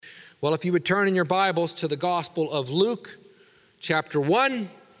Well, if you would turn in your Bibles to the Gospel of Luke, chapter 1.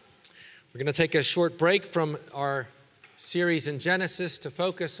 We're going to take a short break from our series in Genesis to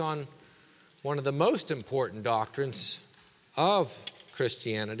focus on one of the most important doctrines of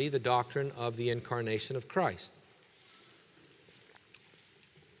Christianity, the doctrine of the incarnation of Christ.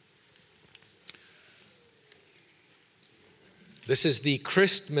 This is the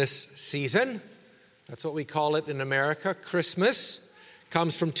Christmas season. That's what we call it in America. Christmas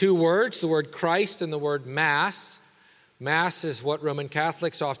comes from two words, the word Christ and the word Mass. Mass is what Roman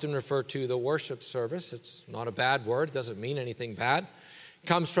Catholics often refer to the worship service. It's not a bad word. It doesn't mean anything bad. It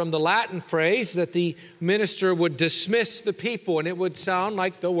comes from the Latin phrase that the minister would dismiss the people, and it would sound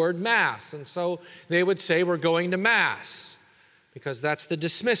like the word Mass. And so they would say, we're going to Mass, because that's the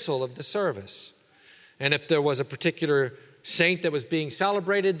dismissal of the service. And if there was a particular saint that was being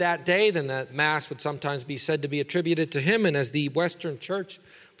celebrated that day, then that Mass would sometimes be said to be attributed to him. And as the Western Church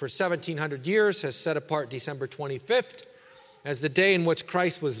for 1700 years has set apart December 25th as the day in which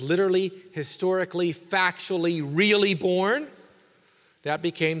Christ was literally, historically, factually, really born, that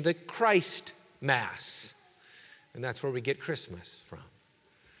became the Christ Mass. And that's where we get Christmas from.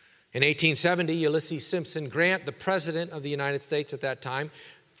 In 1870, Ulysses Simpson Grant, the President of the United States at that time,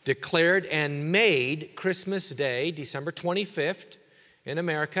 declared and made Christmas Day, December 25th, in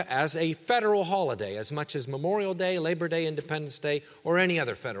America as a federal holiday, as much as Memorial Day, Labor Day, Independence Day, or any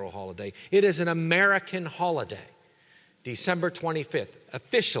other federal holiday. It is an American holiday, December 25th,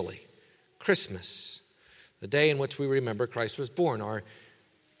 officially Christmas, the day in which we remember Christ was born. Our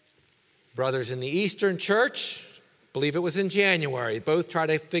brothers in the Eastern Church believe it was in January. Both try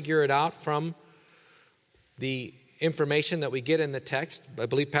to figure it out from the information that we get in the text. I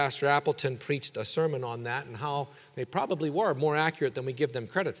believe Pastor Appleton preached a sermon on that and how they probably were more accurate than we give them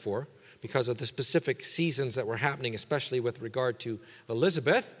credit for because of the specific seasons that were happening, especially with regard to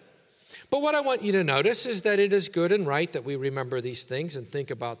Elizabeth. But what I want you to notice is that it is good and right that we remember these things and think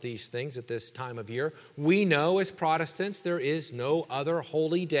about these things at this time of year. We know as Protestants there is no other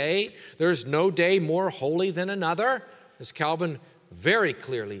holy day. There's no day more holy than another, as Calvin very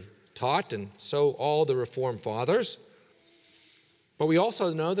clearly taught, and so all the Reformed fathers. But we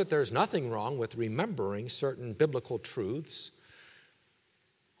also know that there's nothing wrong with remembering certain biblical truths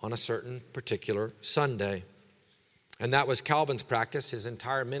on a certain particular Sunday. And that was Calvin's practice, his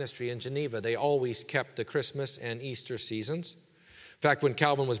entire ministry in Geneva. They always kept the Christmas and Easter seasons. In fact, when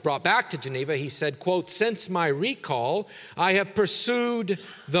Calvin was brought back to Geneva, he said, quote, "Since my recall, I have pursued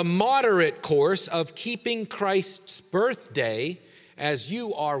the moderate course of keeping Christ's birthday as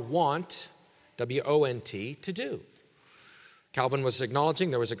you are wont, W-O-N-T, to do." Calvin was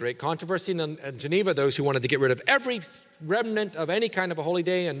acknowledging there was a great controversy in Geneva, those who wanted to get rid of every remnant of any kind of a holy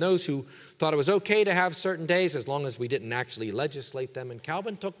day and those who thought it was okay to have certain days as long as we didn't actually legislate them. And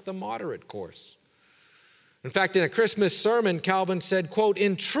Calvin took the moderate course. In fact, in a Christmas sermon, Calvin said, quote,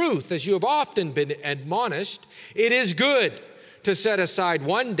 "In truth, as you have often been admonished, it is good to set aside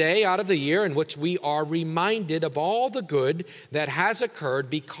one day out of the year in which we are reminded of all the good that has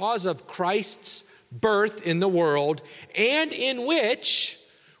occurred because of Christ's birth in the world, and in which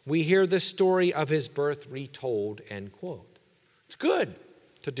we hear the story of his birth retold," end quote. It's good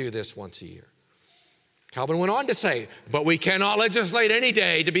to do this once a year. Calvin went on to say, but we cannot legislate any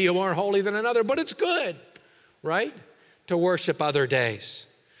day to be more holy than another, but it's good, right? To worship other days,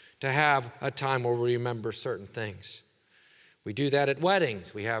 to have a time where we remember certain things. We do that at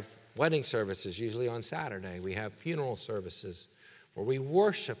weddings. We have wedding services, usually on Saturday. We have funeral services where we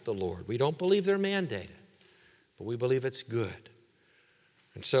worship the Lord. We don't believe they're mandated, but we believe it's good.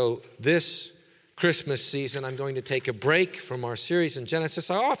 And so this Christmas season, I'm going to take a break from our series in Genesis.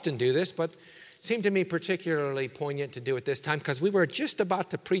 I often do this, but it seemed to me particularly poignant to do it this time because we were just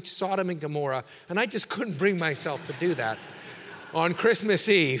about to preach Sodom and Gomorrah, and I just couldn't bring myself to do that on Christmas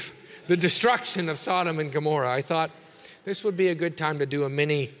Eve, the destruction of Sodom and Gomorrah. I thought, this would be a good time to do a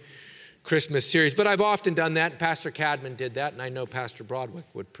mini Christmas series. But I've often done that. Pastor Cadman did that. And I know Pastor Broadwick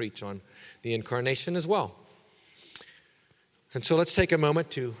would preach on the incarnation as well. And so let's take a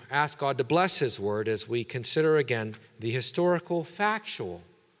moment to ask God to bless his word as we consider again the historical, factual,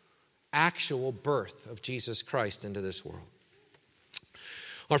 actual birth of Jesus Christ into this world.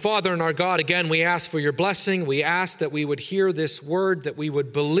 Our Father and our God, again, we ask for your blessing. We ask that we would hear this word, that we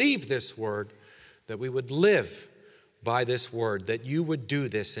would believe this word, that we would live by this word, that you would do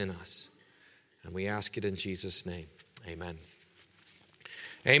this in us. And we ask it in Jesus' name. Amen.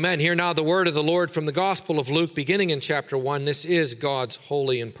 Amen. Hear now the word of the Lord from the Gospel of Luke, beginning in chapter 1. This is God's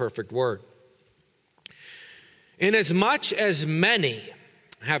holy and perfect word. Inasmuch as many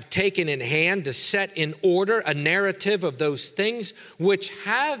have taken in hand to set in order a narrative of those things which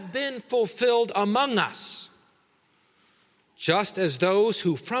have been fulfilled among us, just as those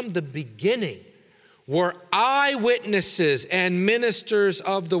who from the beginning were eyewitnesses and ministers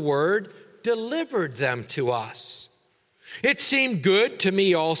of the word delivered them to us. It seemed good to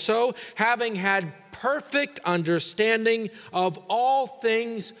me also, having had perfect understanding of all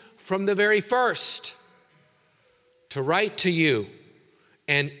things from the very first, to write to you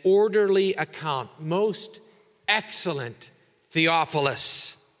an orderly account, most excellent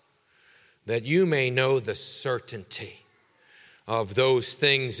Theophilus, that you may know the certainty of those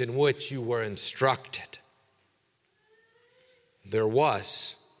things in which you were instructed. There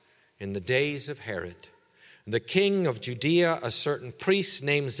was, in the days of Herod, the king of Judea, a certain priest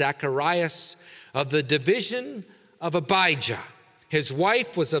named Zacharias of the division of Abijah. His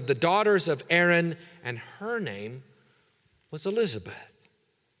wife was of the daughters of Aaron, and her name was Elizabeth.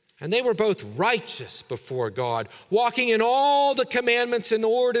 And they were both righteous before God, walking in all the commandments and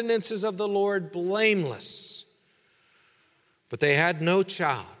ordinances of the Lord blameless. But they had no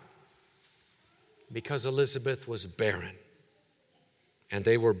child because Elizabeth was barren, and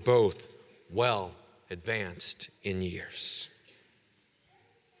they were both well advanced in years.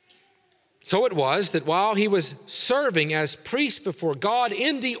 So it was that while he was serving as priest before God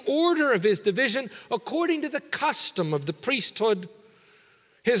in the order of his division, according to the custom of the priesthood,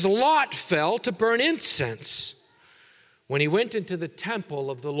 his lot fell to burn incense when he went into the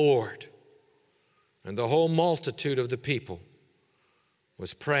temple of the Lord, and the whole multitude of the people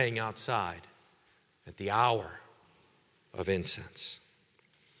was praying outside at the hour of incense.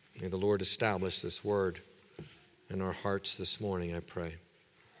 May the Lord establish this word in our hearts this morning, I pray.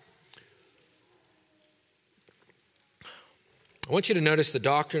 I want you to notice the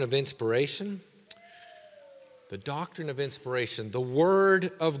doctrine of inspiration. The doctrine of inspiration, the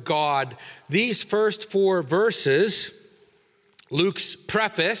Word of God. These first 4 verses, Luke's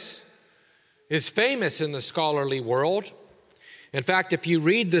preface, is famous in the scholarly world. In fact, if you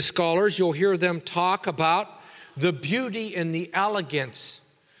read the scholars, you'll hear them talk about the beauty and the elegance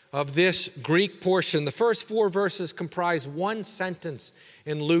of this Greek portion. The first 4 verses comprise one sentence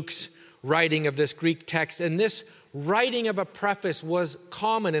in Luke's writing of this Greek text, and this writing of a preface was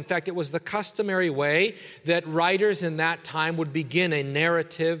common. In fact, it was the customary way that writers in that time would begin a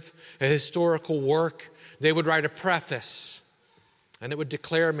narrative, a historical work. They would write a preface, and it would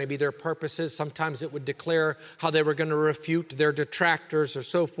declare maybe their purposes. Sometimes it would declare how they were going to refute their detractors or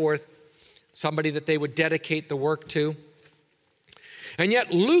so forth, somebody that they would dedicate the work to. And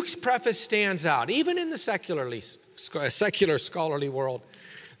yet Luke's preface stands out, even in the secular scholarly world.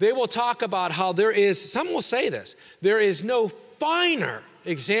 They will talk about how there is, some will say this, there is no finer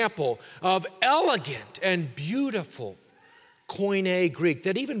example of elegant and beautiful Koine Greek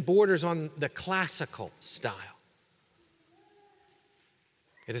that even borders on the classical style.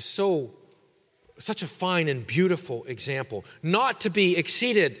 It is such a fine and beautiful example, not to be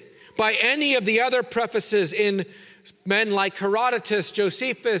exceeded by any of the other prefaces in men like Herodotus,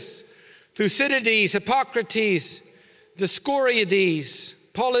 Josephus, Thucydides, Hippocrates, Dioscorides,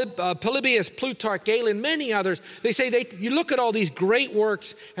 Polybius, Plutarch, Galen, many others. They say you look at all these great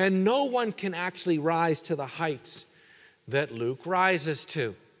works and no one can actually rise to the heights that Luke rises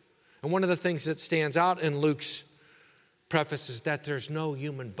to. And one of the things that stands out in Luke's preface is that there's no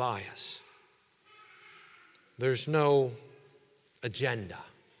human bias. There's no agenda.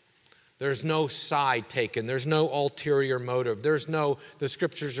 There's no side taken. There's no ulterior motive. There's no, the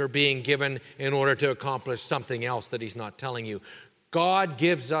scriptures are being given in order to accomplish something else that he's not telling you. God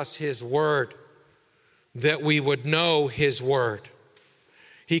gives us his word that we would know his word.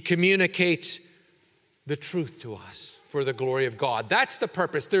 He communicates the truth to us for the glory of God. That's the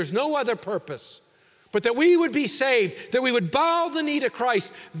purpose. There's no other purpose but that we would be saved, that we would bow the knee to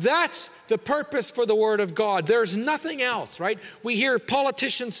Christ. That's the purpose for the Word of God. There's nothing else, right? We hear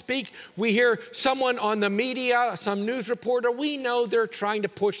politicians speak. We hear someone on the media, some news reporter. We know they're trying to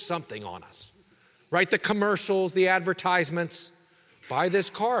push something on us, right? The commercials, the advertisements. Buy this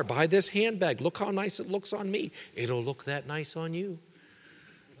car, buy this handbag. Look how nice it looks on me. It'll look that nice on you.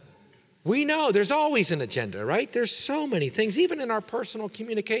 We know there's always an agenda, right? There's so many things, even in our personal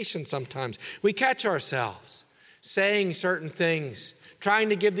communication sometimes. We catch ourselves saying certain things, trying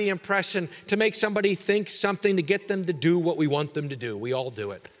to give the impression to make somebody think something to get them to do what we want them to do. We all do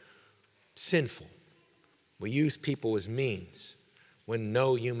it. Sinful. We use people as means when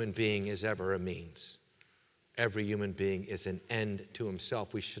no human being is ever a means. Every human being is an end to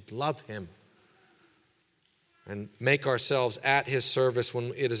himself. We should love him and make ourselves at his service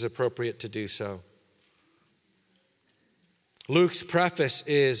when it is appropriate to do so. Luke's preface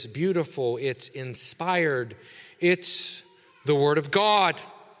is beautiful. It's inspired. It's the Word of God.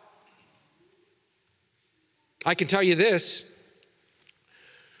 I can tell you this.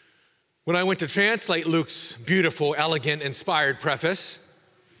 When I went to translate Luke's beautiful, elegant, inspired preface,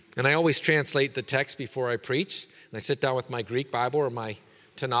 and I always translate the text before I preach, and I sit down with my Greek Bible or my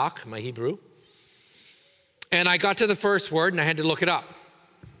Tanakh, my Hebrew, and I got to the first word and I had to look it up.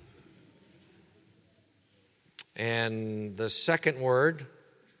 And the second word,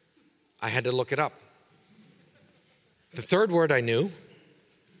 I had to look it up. The third word I knew.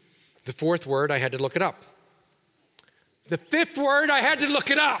 The fourth word, I had to look it up. The fifth word, I had to look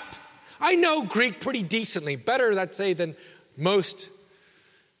it up. I know Greek pretty decently, better, let's say, than most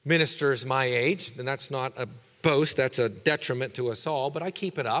ministers my age. And that's not a boast, that's a detriment to us all, but I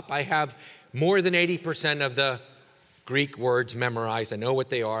keep it up. I have more than 80% of the Greek words memorized. I know what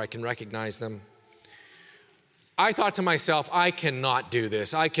they are, I can recognize them. I thought to myself, I cannot do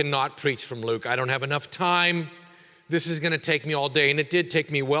this. I cannot preach from Luke. I don't have enough time. This is going to take me all day. And it did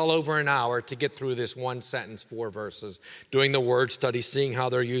take me well over an hour to get through this one sentence, 4 verses, doing the word study, seeing how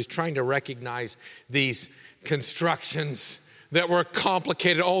they're used, trying to recognize these constructions that were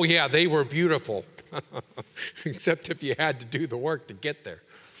complicated. Oh, yeah, they were beautiful, except if you had to do the work to get there.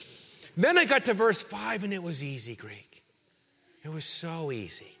 Then I got to verse 5, and it was easy Greek. It was so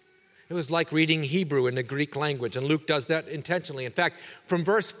easy. It was like reading Hebrew in the Greek language, and Luke does that intentionally. In fact, from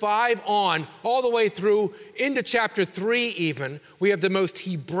verse 5 on, all the way through into chapter 3 even, we have the most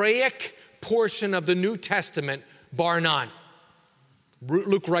Hebraic portion of the New Testament, bar none.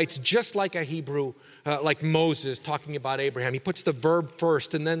 Luke writes just like a Hebrew, like Moses talking about Abraham. He puts the verb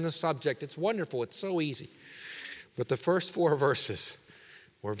first and then the subject. It's wonderful. It's so easy. But the first 4 verses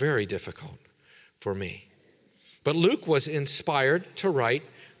were very difficult for me. But Luke was inspired to write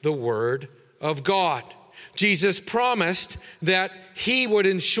the Word of God. Jesus promised that he would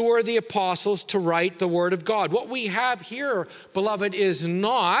ensure the apostles to write the Word of God. What we have here, beloved, is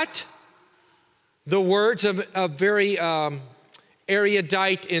not the words of very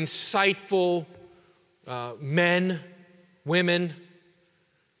erudite, insightful men, women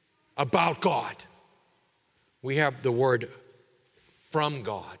about God. We have the Word from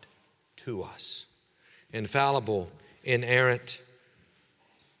God to us. Infallible, inerrant,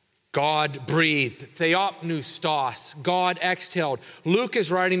 God breathed, theopneustos, God exhaled. Luke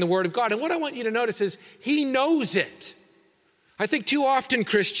is writing the Word of God. And what I want you to notice is he knows it. I think too often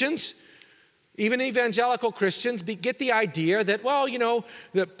Christians, even evangelical Christians, get the idea that, well,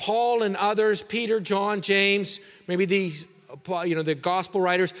 that Paul and others, Peter, John, James, maybe these, the gospel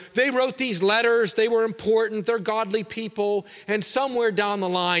writers, they wrote these letters, they were important, they're godly people, and somewhere down the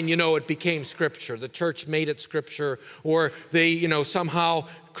line, it became Scripture. The church made it Scripture, or they, somehow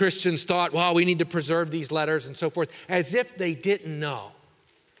Christians thought, well, we need to preserve these letters and so forth, as if they didn't know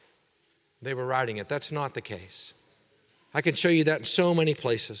they were writing it. That's not the case. I can show you that in so many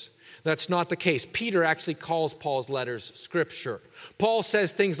places. That's not the case. Peter actually calls Paul's letters Scripture. Paul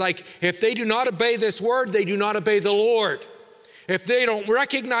says things like, if they do not obey this word, they do not obey the Lord. If they don't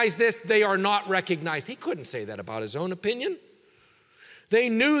recognize this, they are not recognized. He couldn't say that about his own opinion. They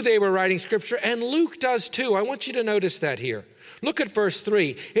knew they were writing Scripture, and Luke does too. I want you to notice that here. Look at verse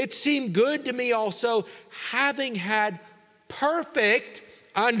 3. It seemed good to me also, having had perfect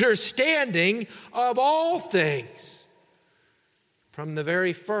understanding of all things. From the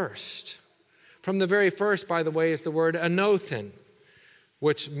very first. From the very first, by the way, is the word anothen,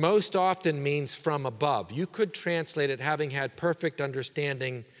 which most often means from above. You could translate it, having had perfect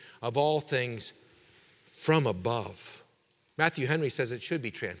understanding of all things from above. Matthew Henry says it should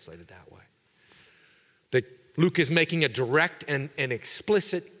be translated that way. That Luke is making a direct and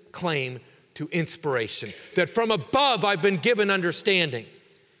explicit claim to inspiration. That from above I've been given understanding.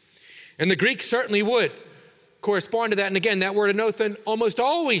 And the Greek certainly would correspond to that. And again, that word anothen almost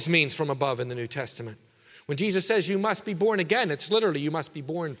always means from above in the New Testament. When Jesus says you must be born again, it's literally you must be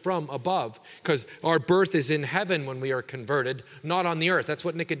born from above, because our birth is in heaven when we are converted, not on the earth. That's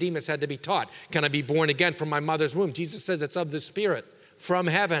what Nicodemus had to be taught. Can I be born again from my mother's womb? Jesus says it's of the Spirit, from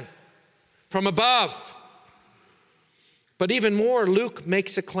heaven, from above. But even more, Luke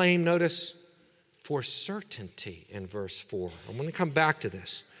makes a claim, notice, for certainty in verse 4. I'm going to come back to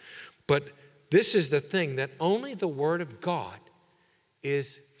this. But this is the thing, that only the Word of God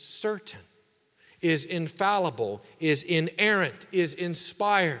is certain, is infallible, is inerrant, is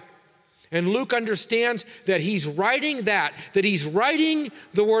inspired. And Luke understands that he's writing that he's writing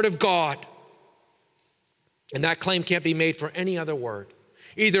the Word of God. And that claim can't be made for any other word.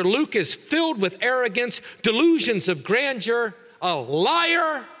 Either Luke is filled with arrogance, delusions of grandeur, a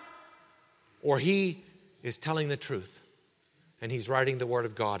liar, or he is telling the truth. and he's writing the Word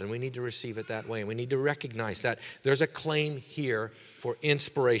of God, and we need to receive it that way, and we need to recognize that there's a claim here for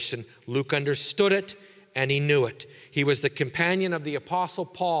inspiration. Luke understood it, and he knew it. He was the companion of the Apostle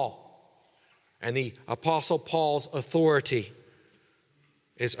Paul, and the Apostle Paul's authority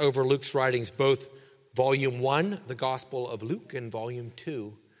is over Luke's writings, both Volume 1, the Gospel of Luke, and Volume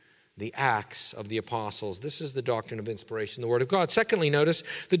 2, the Acts of the Apostles. This is the doctrine of inspiration, the Word of God. Secondly, notice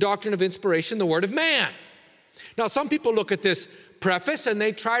the doctrine of inspiration, the Word of man. Now, some people look at this preface and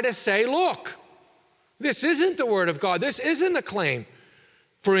they try to say, look, this isn't the Word of God. This isn't a claim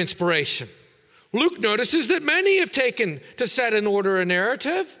for inspiration. Luke notices that many have taken to set in order a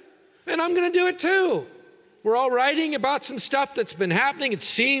narrative, and I'm going to do it too. We're all writing about some stuff that's been happening. It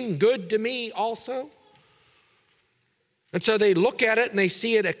seemed good to me also. And so they look at it and they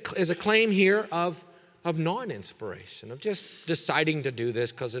see it as a claim here of non-inspiration, of just deciding to do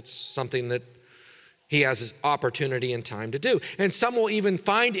this because it's something that he has opportunity and time to do. And some will even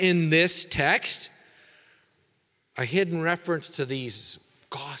find in this text a hidden reference to these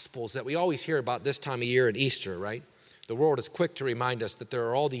Gospels that we always hear about this time of year at Easter, right? The world is quick to remind us that there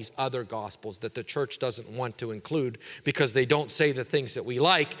are all these other Gospels that the church doesn't want to include because they don't say the things that we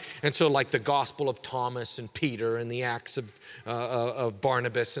like. And so like the Gospel of Thomas and Peter and the Acts of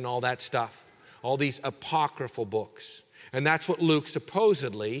Barnabas and all that stuff, all these apocryphal books. And that's what Luke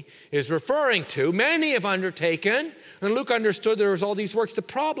supposedly is referring to. Many have undertaken, and Luke understood there was all these works. The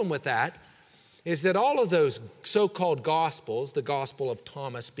problem with that is that all of those so-called Gospels, the Gospel of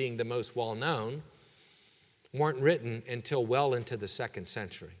Thomas being the most well-known, weren't written until well into the 2nd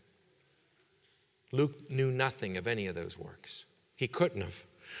century. Luke knew nothing of any of those works. He couldn't have.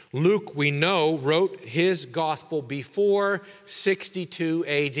 Luke, we know, wrote his gospel before 62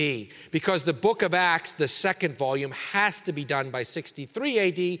 AD because the book of Acts, the 2nd volume, has to be done by 63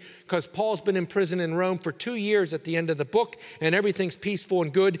 AD because Paul's been in prison in Rome for 2 years at the end of the book and everything's peaceful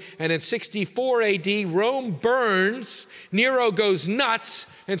and good. And in 64 AD, Rome burns, Nero goes nuts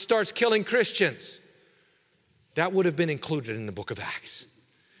and starts killing Christians. That would have been included in the book of Acts.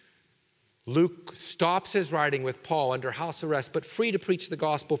 Luke stops his writing with Paul under house arrest, but free to preach the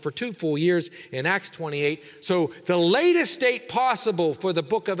gospel for 2 full years in Acts 28. So the latest date possible for the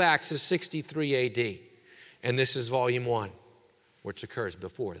book of Acts is 63 AD. And this is volume 1, which occurs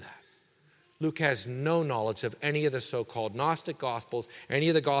before that. Luke has no knowledge of any of the so-called Gnostic Gospels, any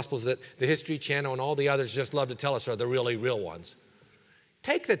of the Gospels that the History Channel and all the others just love to tell us are the really real ones.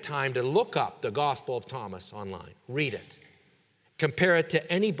 Take the time to look up the Gospel of Thomas online. Read it. Compare it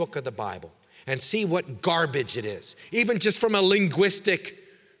to any book of the Bible and see what garbage it is, even just from a linguistic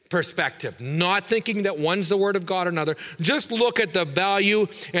perspective, not thinking that one's the Word of God or another. Just look at the value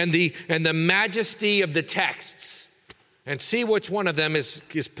and the majesty of the texts and see which one of them is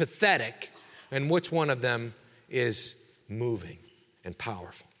pathetic and which one of them is moving and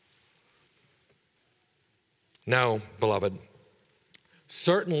powerful. Now, beloved,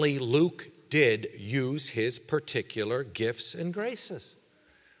 certainly Luke did use his particular gifts and graces.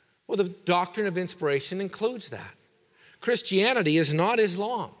 Well, the doctrine of inspiration includes that. Christianity is not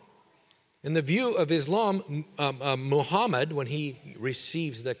Islam. In the view of Islam, Muhammad, when he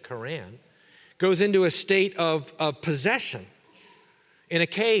receives the Quran, goes into a state of possession in a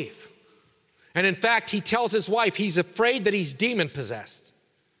cave. And in fact, he tells his wife he's afraid that he's demon-possessed.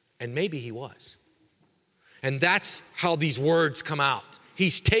 And maybe he was. And that's how these words come out.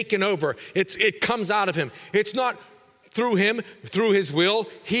 He's taken over. It comes out of him. It's not through him, through his will.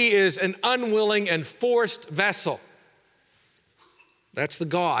 He is an unwilling and forced vessel. That's the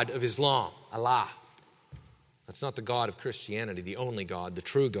God of Islam, Allah. That's not the God of Christianity, the only God, the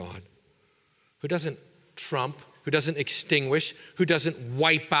true God, who doesn't trump, who doesn't extinguish, who doesn't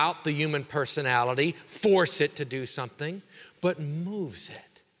wipe out the human personality, force it to do something, but moves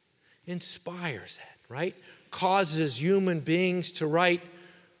it, inspires it, right? Causes human beings to write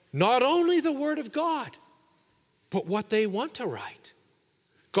not only the Word of God, but what they want to write.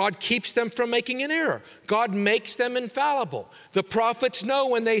 God keeps them from making an error. God makes them infallible. The prophets know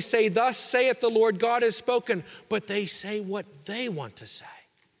when they say, "Thus saith the Lord God has spoken," but they say what they want to say.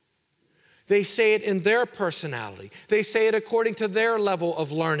 They say it in their personality. They say it according to their level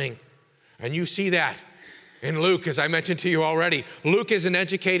of learning. And you see that in Luke, as I mentioned to you already. Luke is an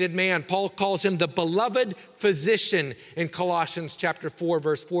educated man. Paul calls him the beloved physician in Colossians chapter 4,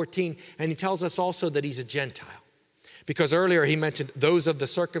 verse 14. And he tells us also that he's a Gentile. Because earlier he mentioned those of the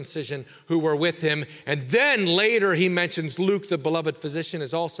circumcision who were with him. And then later he mentions Luke, the beloved physician,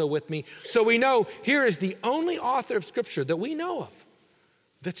 is also with me. So we know here is the only author of Scripture that we know of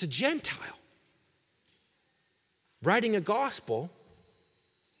that's a Gentile, writing a gospel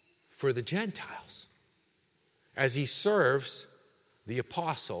for the Gentiles as he serves the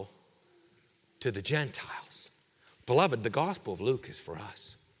apostle to the Gentiles. Beloved, the Gospel of Luke is for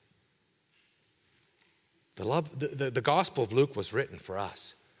us. The Gospel of Luke was written for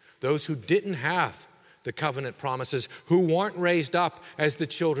us. Those who didn't have the covenant promises, who weren't raised up as the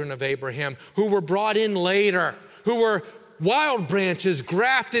children of Abraham, who were brought in later, who were wild branches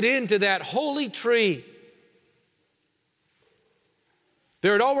grafted into that holy tree.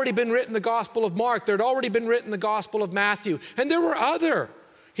 There had already been written the Gospel of Mark. There had already been written the Gospel of Matthew. And there were other.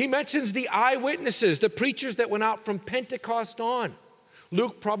 He mentions the eyewitnesses, the preachers that went out from Pentecost on.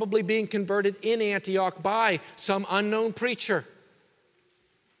 Luke probably being converted in Antioch by some unknown preacher.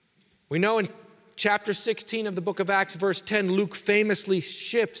 We know in chapter 16 of the book of Acts, verse 10, Luke famously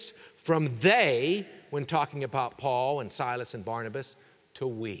shifts from they, when talking about Paul and Silas and Barnabas, to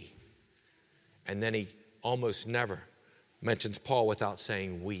we. And then he almost never mentions Paul without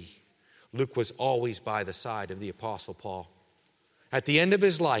saying we. Luke was always by the side of the Apostle Paul. At the end of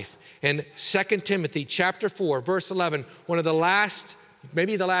his life, in 2 Timothy chapter 4, verse 11, one of the last,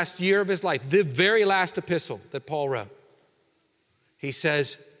 maybe the last year of his life, the very last epistle that Paul wrote, he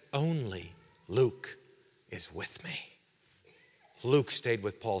says, only Luke is with me. Luke stayed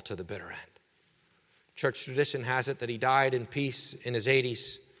with Paul to the bitter end. Church tradition has it that he died in peace in his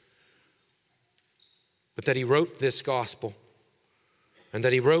 80s, but that he wrote this gospel and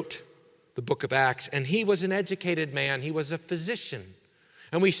that he wrote the book of Acts. And he was an educated man. He was a physician.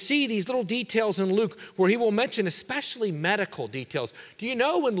 And we see these little details in Luke where he will mention especially medical details. Do you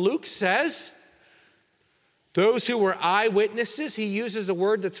know when Luke says those who were eyewitnesses, he uses a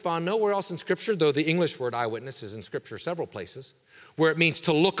word that's found nowhere else in Scripture, though the English word eyewitness is in Scripture several places, where it means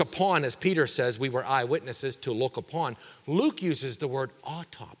to look upon, as Peter says, we were eyewitnesses, to look upon. Luke uses the word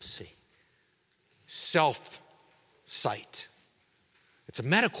autopsy, self-sight. It's a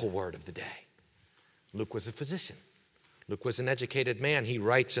medical word of the day. Luke was a physician. Luke was an educated man. He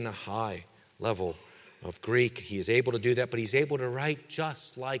writes in a high level of Greek. He is able to do that, but he's able to write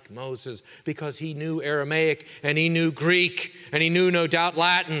just like Moses because he knew Aramaic and he knew Greek and he knew, no doubt,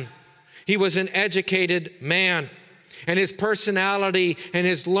 Latin. He was an educated man, and his personality and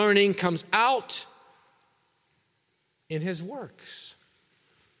his learning comes out in his works,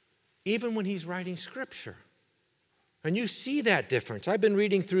 even when he's writing Scripture. And you see that difference. I've been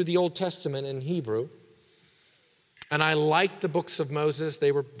reading through the Old Testament in Hebrew, and I liked the books of Moses.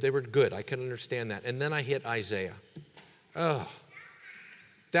 They were good. I could understand that. And then I hit Isaiah. Oh,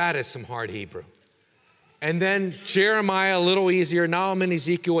 that is some hard Hebrew. And then Jeremiah, a little easier. Now I'm in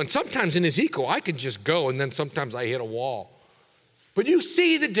Ezekiel. And sometimes in Ezekiel, I can just go, and then sometimes I hit a wall. But you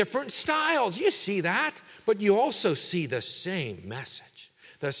see the different styles. You see that. But you also see the same message,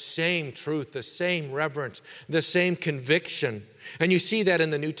 the same truth, the same reverence, the same conviction. And you see that in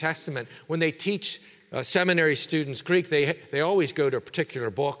the New Testament. When they teach seminary students Greek, they always go to a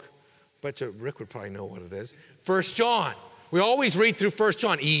particular book. But Rick would probably know what it is. 1 John. We always read through 1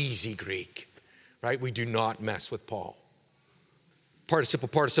 John. Easy Greek, right? We do not mess with Paul. Participle,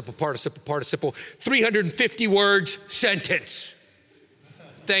 participle, participle, participle. 350 words, sentence.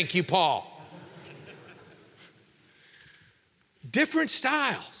 Thank you, Paul. Different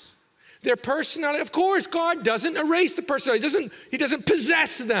styles. Their personality, of course, God doesn't erase the personality. He doesn't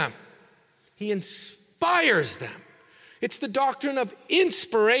possess them. He inspires them. It's the doctrine of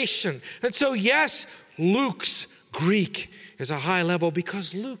inspiration. And so, yes, Luke's Greek is a high level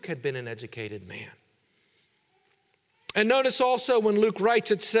because Luke had been an educated man. And notice also when Luke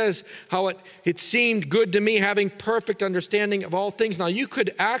writes, it says how it seemed good to me having perfect understanding of all things. Now, you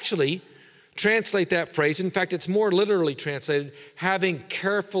could actually translate that phrase. In fact, it's more literally translated, having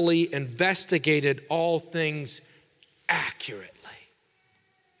carefully investigated all things accurately.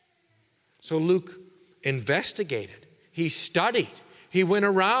 So Luke investigated. He studied. He went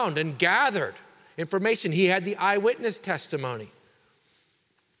around and gathered information. He had the eyewitness testimony.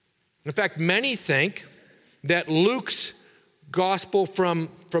 In fact, many think that Luke's gospel from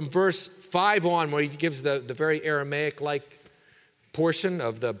verse 5 on, where he gives the very Aramaic-like portion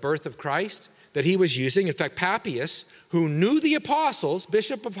of the birth of Christ, that he was using. In fact, Papias, who knew the apostles,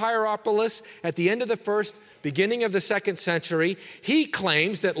 bishop of Hierapolis, at the end of the first, beginning of the second century, he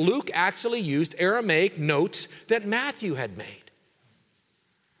claims that Luke actually used Aramaic notes that Matthew had made.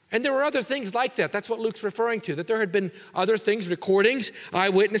 And there were other things like that. That's what Luke's referring to, that there had been other things, recordings,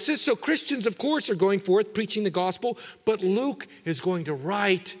 eyewitnesses. So Christians, of course, are going forth preaching the gospel, but Luke is going to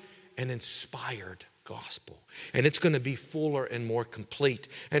write an inspired gospel. And it's going to be fuller and more complete.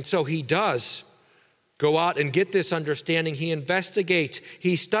 And so he does go out and get this understanding. He investigates.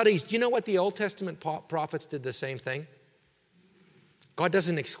 He studies. Do you know what the Old Testament prophets did the same thing? God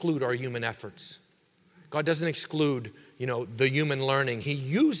doesn't exclude our human efforts. God doesn't exclude, the human learning. He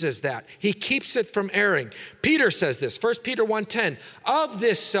uses that. He keeps it from erring. Peter says this, 1 Peter 1:10, of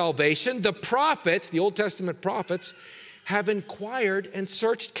this salvation, the prophets, the Old Testament prophets, have inquired and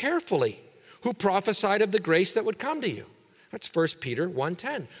searched carefully, who prophesied of the grace that would come to you. That's 1 Peter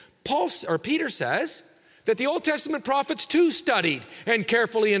 1:10. Peter says that the Old Testament prophets too studied and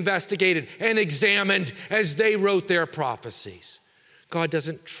carefully investigated and examined as they wrote their prophecies. God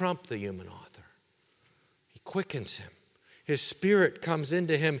doesn't trump the human author. He quickens him. His Spirit comes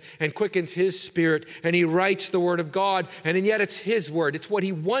into him and quickens his spirit, and he writes the Word of God, and yet it's his word. It's what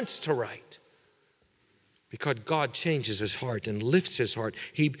he wants to write. Because God changes his heart and lifts his heart.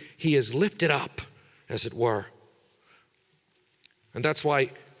 He is lifted up, as it were. And that's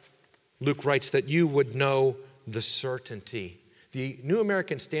why Luke writes that you would know the certainty. The New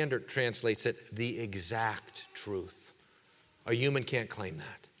American Standard translates it, the exact truth. A human can't claim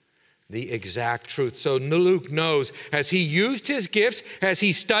that. The exact truth. So Luke knows, as he used his gifts, as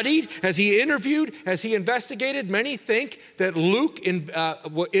he studied, as he interviewed, as he investigated, many think that Luke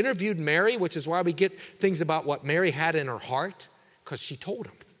interviewed Mary, which is why we get things about what Mary had in her heart, because she told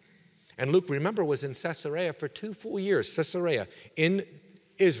him. And Luke, remember, was in Caesarea for 2 full years, Caesarea, in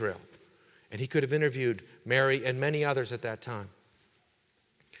Israel. And he could have interviewed Mary and many others at that time.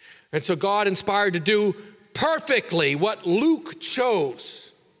 And so God inspired to do perfectly what Luke chose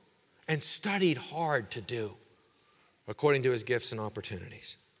and studied hard to do according to his gifts and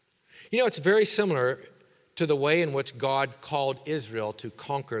opportunities. It's very similar to the way in which God called Israel to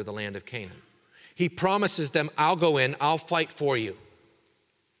conquer the land of Canaan. He promises them, I'll go in, I'll fight for you.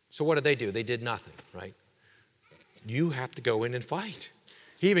 So what did they do? They did nothing, right? You have to go in and fight.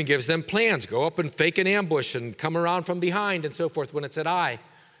 He even gives them plans. Go up and fake an ambush and come around from behind and so forth when it's at I.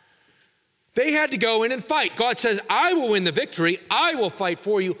 They had to go in and fight. God says, I will win the victory. I will fight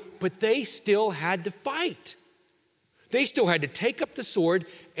for you. But they still had to fight. They still had to take up the sword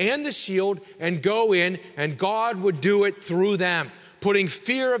and the shield and go in, and God would do it through them, putting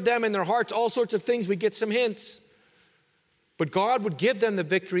fear of them in their hearts, all sorts of things. We get some hints. But God would give them the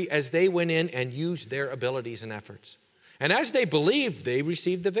victory as they went in and used their abilities and efforts. And as they believed, they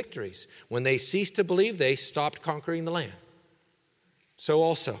received the victories. When they ceased to believe, they stopped conquering the land. So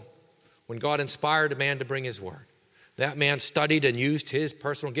also, when God inspired a man to bring his word, that man studied and used his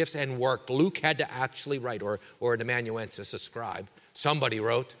personal gifts and worked. Luke had to actually write, or an amanuensis, a scribe. Somebody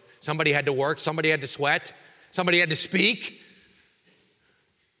wrote. Somebody had to work. Somebody had to sweat. Somebody had to speak.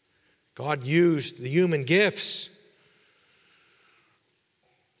 God used the human gifts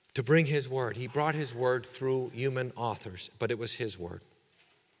to bring his word. He brought his word through human authors, but it was his word.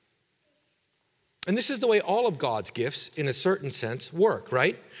 And this is the way all of God's gifts, in a certain sense, work,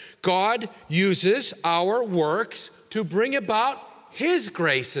 right? God uses our works to bring about his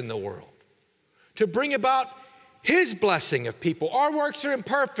grace in the world, to bring about his blessing of people. Our works are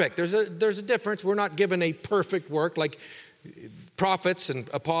imperfect. There's a difference. We're not given a perfect work like prophets and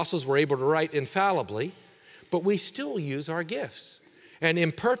apostles were able to write infallibly, but we still use our gifts. And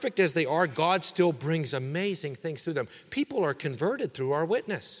imperfect as they are, God still brings amazing things through them. People are converted through our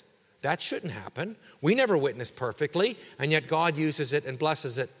witness. That shouldn't happen. We never witness perfectly, and yet God uses it and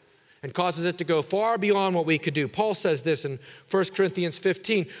blesses it and causes it to go far beyond what we could do. Paul says this in 1 Corinthians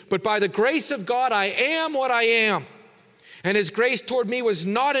 15, but by the grace of God I am what I am. And his grace toward me was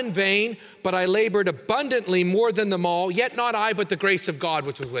not in vain, but I labored abundantly more than them all, yet not I, but the grace of God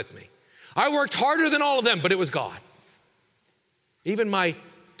which was with me. I worked harder than all of them, but it was God. Even my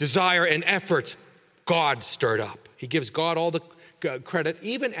desire and efforts, God stirred up. He gives God all the credit,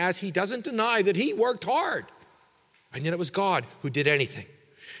 even as he doesn't deny that he worked hard. And yet it was God who did anything.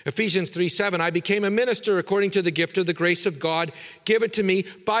 Ephesians 3:7, I became a minister according to the gift of the grace of God given to me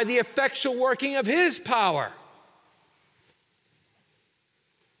by the effectual working of his power.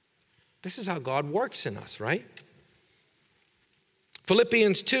 This is how God works in us, right?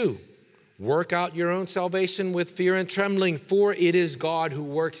 Philippians 2, work out your own salvation with fear and trembling, for it is God who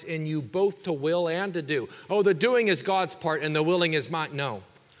works in you both to will and to do. Oh, the doing is God's part and the willing is mine. No,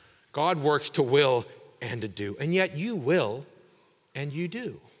 God works to will and to do. And yet you will and you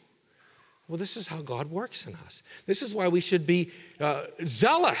do. Well, this is how God works in us. This is why we should be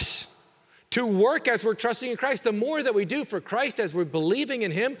zealous to work as we're trusting in Christ. The more that we do for Christ as we're believing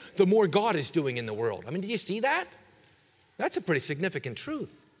in him, the more God is doing in the world. I mean, do you see that? That's a pretty significant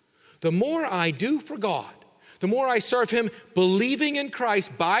truth. The more I do for God, the more I serve him, believing in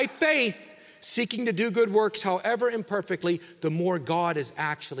Christ by faith, seeking to do good works, however imperfectly, the more God is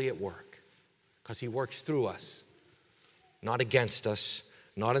actually at work. Because he works through us, not against us,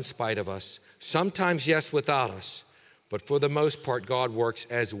 not in spite of us. Sometimes, yes, without us. But for the most part, God works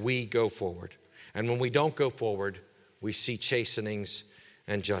as we go forward. And when we don't go forward, we see chastenings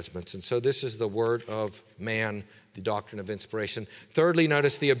and judgments. And so this is the word of man, the doctrine of inspiration. Thirdly,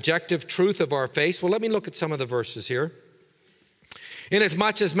 notice the objective truth of our faith. Well, let me look at some of the verses here.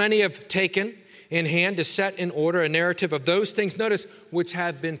 Inasmuch as many have taken in hand to set in order a narrative of those things, notice, which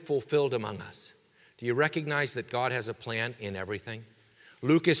have been fulfilled among us. Do you recognize that God has a plan in everything?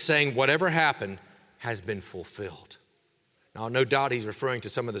 Luke is saying whatever happened has been fulfilled. Now, no doubt he's referring to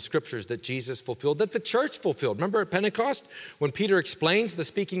some of the scriptures that Jesus fulfilled, that the church fulfilled. Remember at Pentecost, when Peter explains the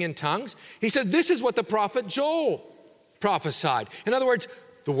speaking in tongues, he said, this is what the prophet Joel prophesied. In other words,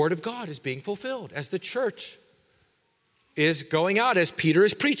 the word of God is being fulfilled as the church is going out, as Peter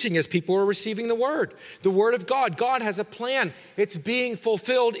is preaching, as people are receiving the word. The word of God. God has a plan. It's being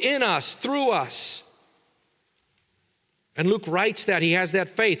fulfilled in us, through us. And Luke writes that he has that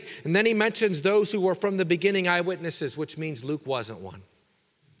faith. And then he mentions those who were from the beginning eyewitnesses, which means Luke wasn't one.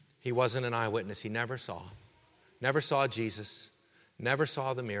 He wasn't an eyewitness. He never saw Jesus, never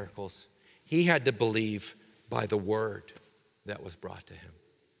saw the miracles. He had to believe by the word that was brought to him,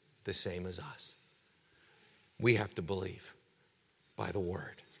 the same as us. We have to believe by the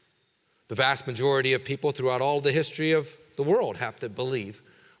word. The vast majority of people throughout all the history of the world have to believe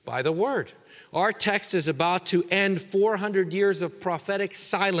by the word. Our text is about to end 400 years of prophetic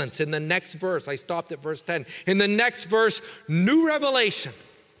silence. In the next verse, I stopped at verse 10. In the next verse, new revelation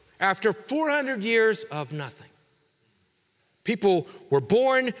after 400 years of nothing. People were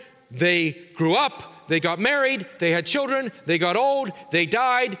born, they grew up, they got married, they had children, they got old, they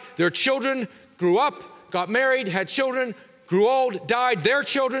died, their children grew up, got married, had children, grew old, died, their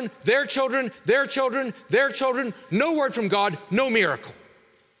children, their children, their children, their children. No word from God, no miracle.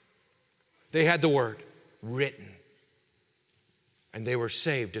 They had the word written. And they were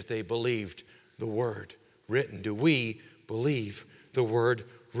saved if they believed the word written. Do we believe the word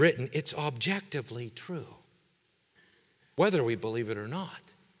written? It's objectively true. Whether we believe it or not,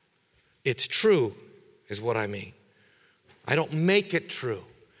 it's true is what I mean. I don't make it true.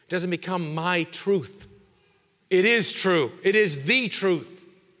 It doesn't become my truth. It is true. It is the truth.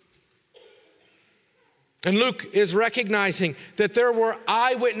 And Luke is recognizing that there were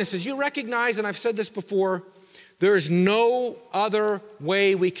eyewitnesses. You recognize, and I've said this before, there is no other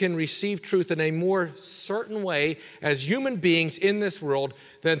way we can receive truth in a more certain way as human beings in this world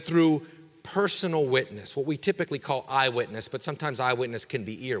than through personal witness, what we typically call eyewitness, but sometimes eyewitness can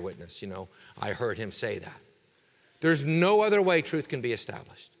be ear witness. You know, I heard him say that. There's no other way truth can be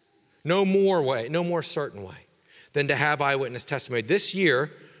established. No more certain way than to have eyewitness testimony. This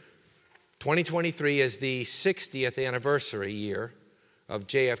year, 2023 is the 60th anniversary year of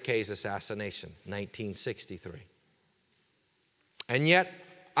JFK's assassination, 1963. And yet,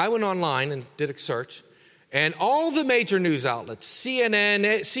 I went online and did a search, and all the major news outlets, CNN,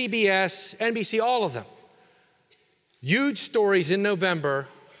 CBS, NBC, all of them, huge stories in November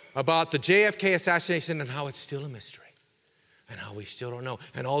about the JFK assassination and how it's still a mystery, and how we still don't know,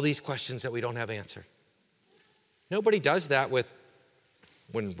 and all these questions that we don't have answered. Nobody does that with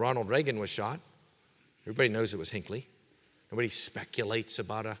when Ronald Reagan was shot. Everybody knows it was Hinckley. Nobody speculates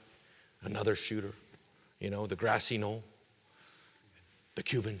about another shooter, the grassy knoll, the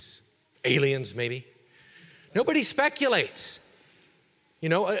Cubans, aliens maybe. Nobody speculates.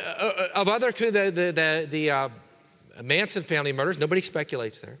 Of other the Manson family murders, nobody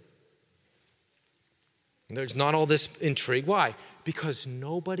speculates there. And there's not all this intrigue. Why? Because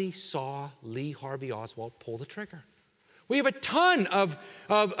nobody saw Lee Harvey Oswald pull the trigger. We have a ton of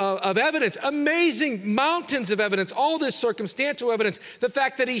evidence, amazing mountains of evidence, all this circumstantial evidence. The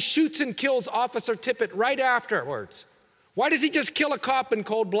fact that he shoots and kills Officer Tippit right afterwards. Why does he just kill a cop in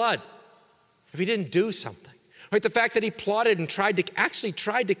cold blood if he didn't do something? Right? The fact that he plotted and tried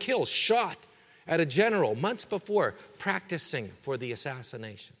to kill, shot at a general months before, practicing for the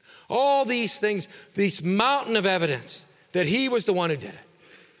assassination. All these things, this mountain of evidence that he was the one who did it.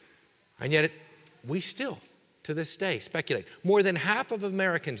 And yet we still, to this day, speculate. More than half of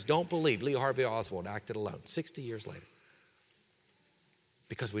Americans don't believe Lee Harvey Oswald acted alone 60 years later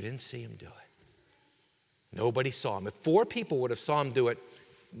because we didn't see him do it. Nobody saw him. If 4 people would have saw him do it,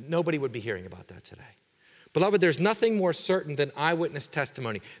 nobody would be hearing about that today. Beloved, there's nothing more certain than eyewitness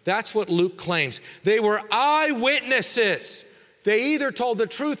testimony. That's what Luke claims. They were eyewitnesses. They either told the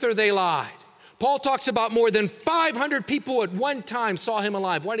truth or they lied. Paul talks about more than 500 people at one time saw him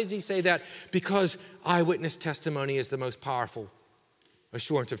alive. Why does he say that? Because eyewitness testimony is the most powerful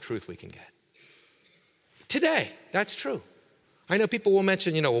assurance of truth we can get. Today, that's true. I know people will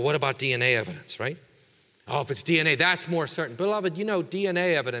mention, well, what about DNA evidence, right? Oh, if it's DNA, that's more certain. Beloved,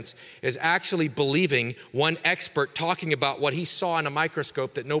 DNA evidence is actually believing one expert talking about what he saw in a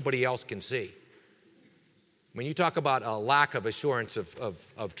microscope that nobody else can see. When you talk about a lack of assurance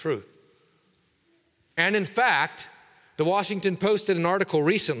of truth. And in fact, the Washington Post did an article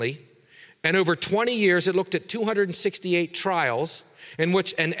recently, and over 20 years it looked at 268 trials in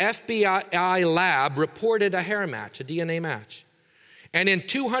which an FBI lab reported a hair match, a DNA match. And in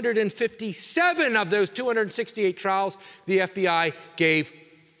 257 of those 268 trials, the FBI gave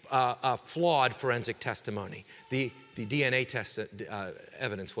a flawed forensic testimony. The DNA test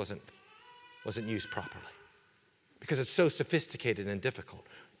evidence wasn't used properly because it's so sophisticated and difficult.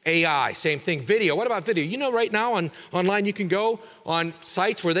 AI, same thing. Video, what about video? You know, right now online you can go on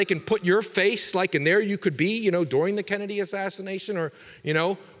sites where they can put your face, like in there you could be, you know, during the Kennedy assassination, or, you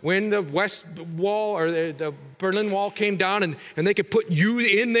know, when the West Wall or the Berlin Wall came down, and they could put you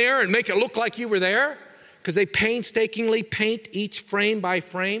in there and make it look like you were there, because they painstakingly paint each frame by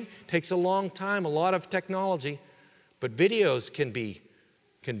frame. Takes a long time, a lot of technology, but videos can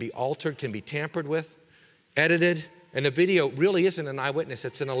be altered, can be tampered with, edited. And a video really isn't an eyewitness.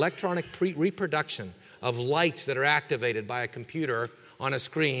 It's an electronic reproduction of lights that are activated by a computer on a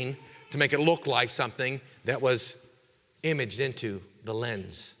screen to make it look like something that was imaged into the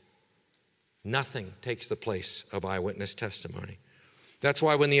lens. Nothing takes the place of eyewitness testimony. That's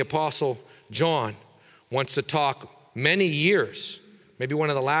why when the Apostle John wants to talk many years, maybe one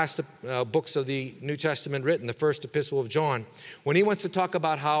of the last books of the New Testament written, the first epistle of John, when he wants to talk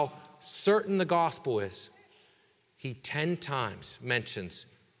about how certain the gospel is, he 10 times mentions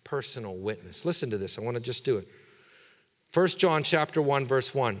personal witness. Listen to this. I want to just do it. 1 John chapter 1,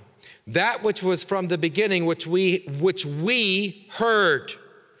 verse 1. That which was from the beginning, which we heard,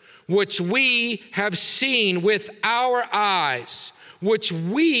 which we have seen with our eyes, which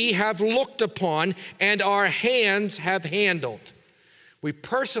we have looked upon, and our hands have handled. We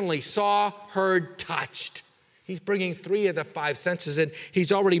personally saw, heard, touched. He's bringing 3 of the 5 senses in.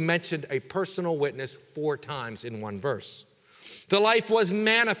 He's already mentioned a personal witness 4 times in one verse. The life was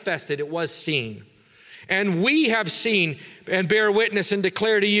manifested, it was seen. And we have seen and bear witness and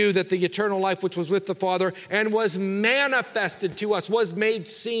declare to you that the eternal life which was with the Father and was manifested to us, was made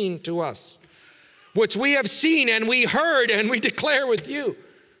seen to us, which we have seen and we heard and we declare with you.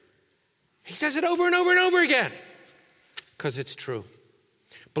 He says it over and over and over again because it's true.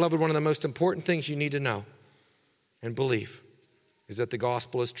 Beloved, one of the most important things you need to know and believe is that the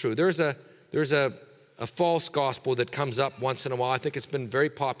gospel is true. There's a false gospel that comes up once in a while. I think it's been very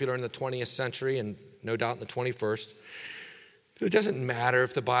popular in the 20th century and no doubt in the 21st. It doesn't matter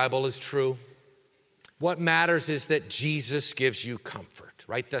if the Bible is true. What matters is that Jesus gives you comfort,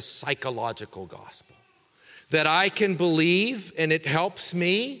 right? The psychological gospel. That I can believe and it helps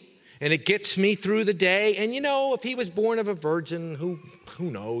me and it gets me through the day. And you know, if he was born of a virgin, who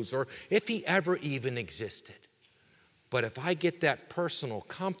knows? Or if he ever even existed. But if I get that personal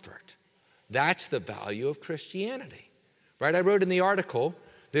comfort, that's the value of Christianity, right? I wrote in the article,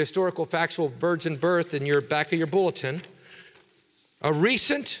 the historical factual virgin birth in your back of your bulletin, a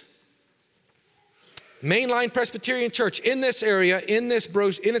recent mainline Presbyterian church in this area, in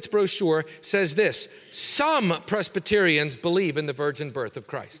its brochure, says this: some Presbyterians believe in the virgin birth of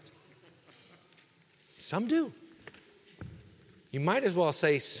Christ. Some do. You might as well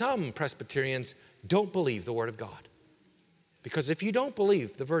say some Presbyterians don't believe the Word of God. Because if you don't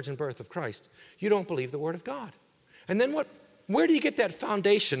believe the virgin birth of Christ, you don't believe the Word of God. And then where do you get that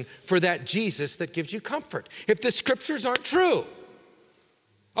foundation for that Jesus that gives you comfort? If the scriptures aren't true.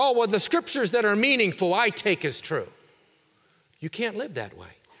 Oh, well, the scriptures that are meaningful I take as true. You can't live that way.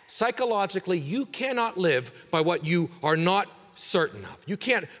 Psychologically, you cannot live by what you are not certain of. You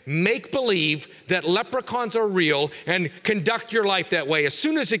can't make believe that leprechauns are real and conduct your life that way. As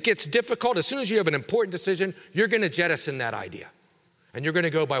soon as it gets difficult, as soon as you have an important decision, you're going to jettison that idea. And you're going to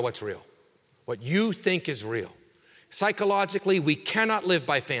go by what's real, what you think is real. Psychologically, we cannot live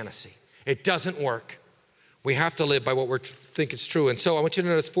by fantasy. It doesn't work. We have to live by what we think is true. And so I want you to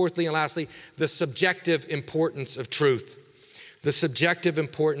notice, fourthly and lastly, the subjective importance of truth. The subjective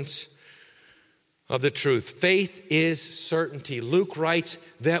importance of the truth. Faith is certainty. Luke writes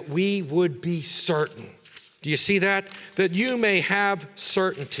that we would be certain. Do you see that? That you may have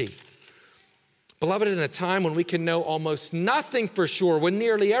certainty. Beloved, in a time when we can know almost nothing for sure, when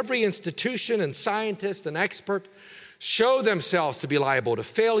nearly every institution and scientist and expert show themselves to be liable to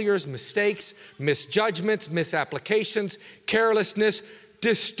failures, mistakes, misjudgments, misapplications, carelessness,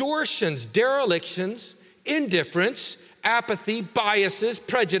 distortions, derelictions, indifference, apathy, biases,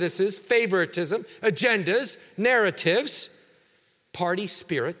 prejudices, favoritism, agendas, narratives, party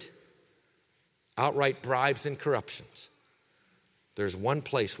spirit, outright bribes and corruptions. There's one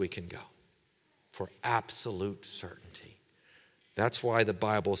place we can go for absolute certainty. That's why the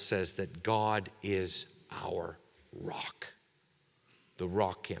Bible says that God is our rock. The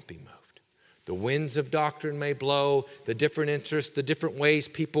rock can't be moved. The winds of doctrine may blow, the different interests, the different ways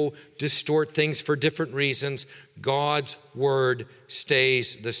people distort things for different reasons. God's word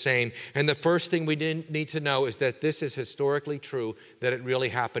stays the same. And the first thing we need to know is that this is historically true, that it really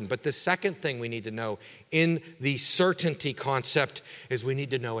happened. But the second thing we need to know in the certainty concept is we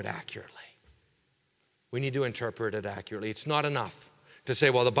need to know it accurately. We need to interpret it accurately. It's not enough to say,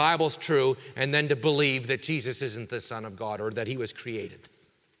 well, the Bible's true, and then to believe that Jesus isn't the Son of God or that he was created,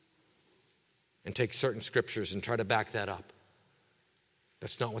 and take certain scriptures and try to back that up.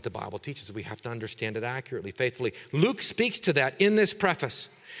 That's not what the Bible teaches. We have to understand it accurately, faithfully. Luke speaks to that in this preface,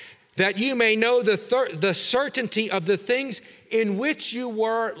 that you may know the certainty of the things in which you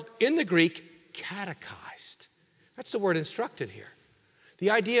were, in the Greek, catechized. That's the word instructed here. The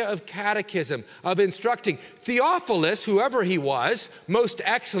idea of catechism, of instructing. Theophilus, whoever he was, most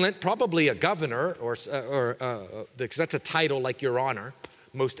excellent, probably a governor, or because that's a title like Your Honor,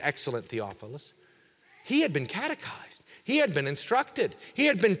 most excellent Theophilus. He had been catechized. He had been instructed. He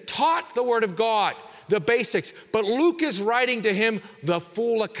had been taught the Word of God, the basics. But Luke is writing to him the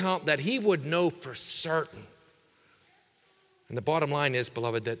full account that he would know for certain. And the bottom line is,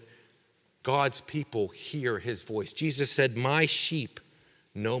 beloved, that God's people hear his voice. Jesus said, my sheep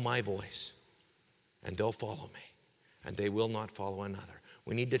know my voice, and they'll follow me, and they will not follow another.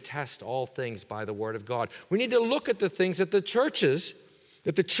 We need to test all things by the Word of God. We need to look at the things that the church has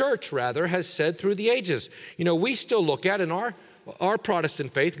said through the ages. You know, we still look at in our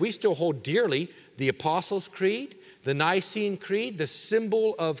Protestant faith, we still hold dearly the Apostles' Creed, the Nicene Creed, the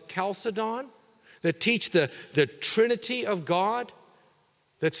symbol of Chalcedon, that teach the Trinity of God,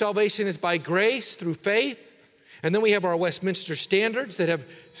 that salvation is by grace through faith. And then we have our Westminster Standards that have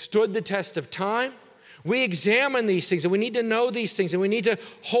stood the test of time. We examine these things, and we need to know these things, and we need to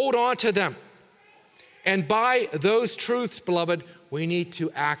hold on to them. And by those truths, beloved, we need to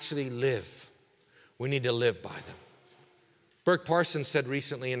actually live. We need to live by them. Burk Parsons said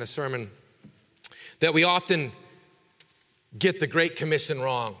recently in a sermon that we often get the Great Commission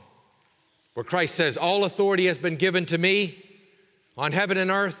wrong, where Christ says, all authority has been given to me on heaven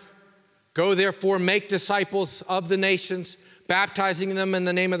and earth. Go therefore, make disciples of the nations, baptizing them in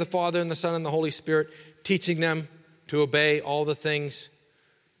the name of the Father and the Son and the Holy Spirit, teaching them to obey all the things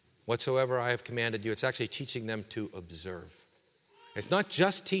whatsoever I have commanded you. It's actually teaching them to observe. It's not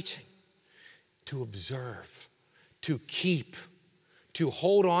just teaching, to observe, to keep, to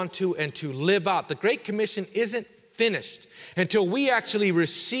hold on to, and to live out. The Great Commission isn't finished until we actually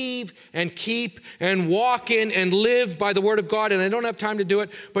receive and keep and walk in and live by the Word of God. And I don't have time to do it,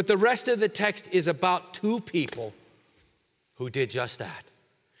 but the rest of the text is about two people who did just that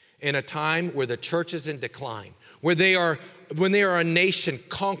in a time where the church is in decline, when they are a nation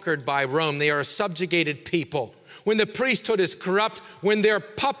conquered by Rome. They are a subjugated people. When the priesthood is corrupt, when their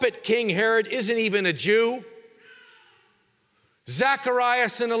puppet King Herod isn't even a Jew.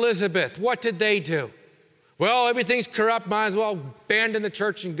 Zacharias and Elizabeth, what did they do? Well, everything's corrupt, might as well abandon the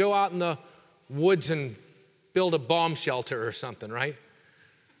church and go out in the woods and build a bomb shelter or something, right?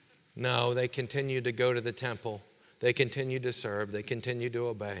 No, they continued to go to the temple. They continued to serve. They continued to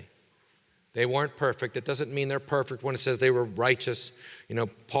obey. They weren't perfect. It doesn't mean they're perfect when it says they were righteous. You know,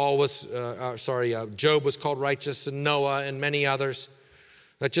 Job was called righteous, and Noah and many others.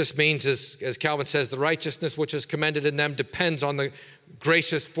 That just means, as Calvin says, the righteousness which is commended in them depends on the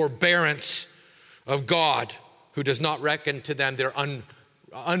gracious forbearance of God, who does not reckon to them their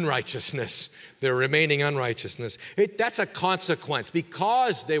unrighteousness, their remaining unrighteousness. That's a consequence.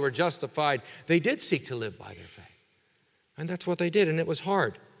 Because they were justified, they did seek to live by their faith. And that's what they did, and it was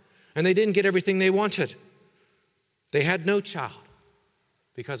hard. And they didn't get everything they wanted. They had no child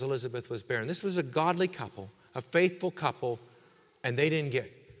because Elizabeth was barren. This was a godly couple, a faithful couple, and they didn't get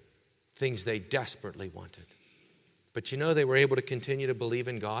things they desperately wanted. But you know, they were able to continue to believe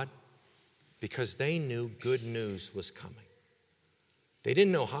in God because they knew good news was coming. They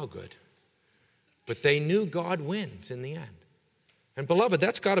didn't know how good, but they knew God wins in the end. And beloved,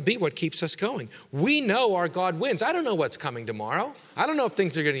 that's got to be what keeps us going. We know our God wins. I don't know what's coming tomorrow. I don't know if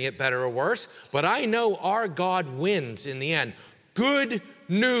things are going to get better or worse, but I know our God wins in the end. Good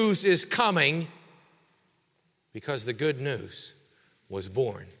news is coming because the good news was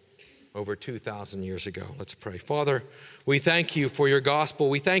born over 2,000 years ago. Let's pray. Father, we thank you for your gospel.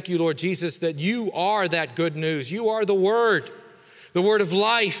 We thank you, Lord Jesus, that you are that good news. You are the word of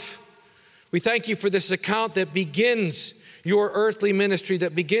life. We thank you for this account that begins your earthly ministry,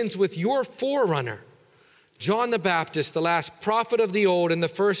 that begins with your forerunner, John the Baptist, the last prophet of the old and the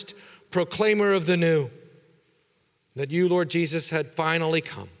first proclaimer of the new, that you, Lord Jesus, had finally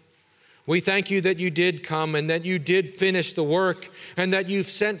come We thank you that you did come and that you did finish the work and that you've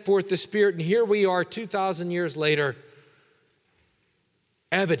sent forth the Spirit. And here we are 2,000 years later,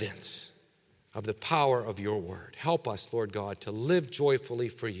 evidence of the power of your word. Help us, Lord God, to live joyfully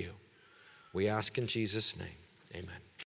for you. We ask in Jesus' name, amen.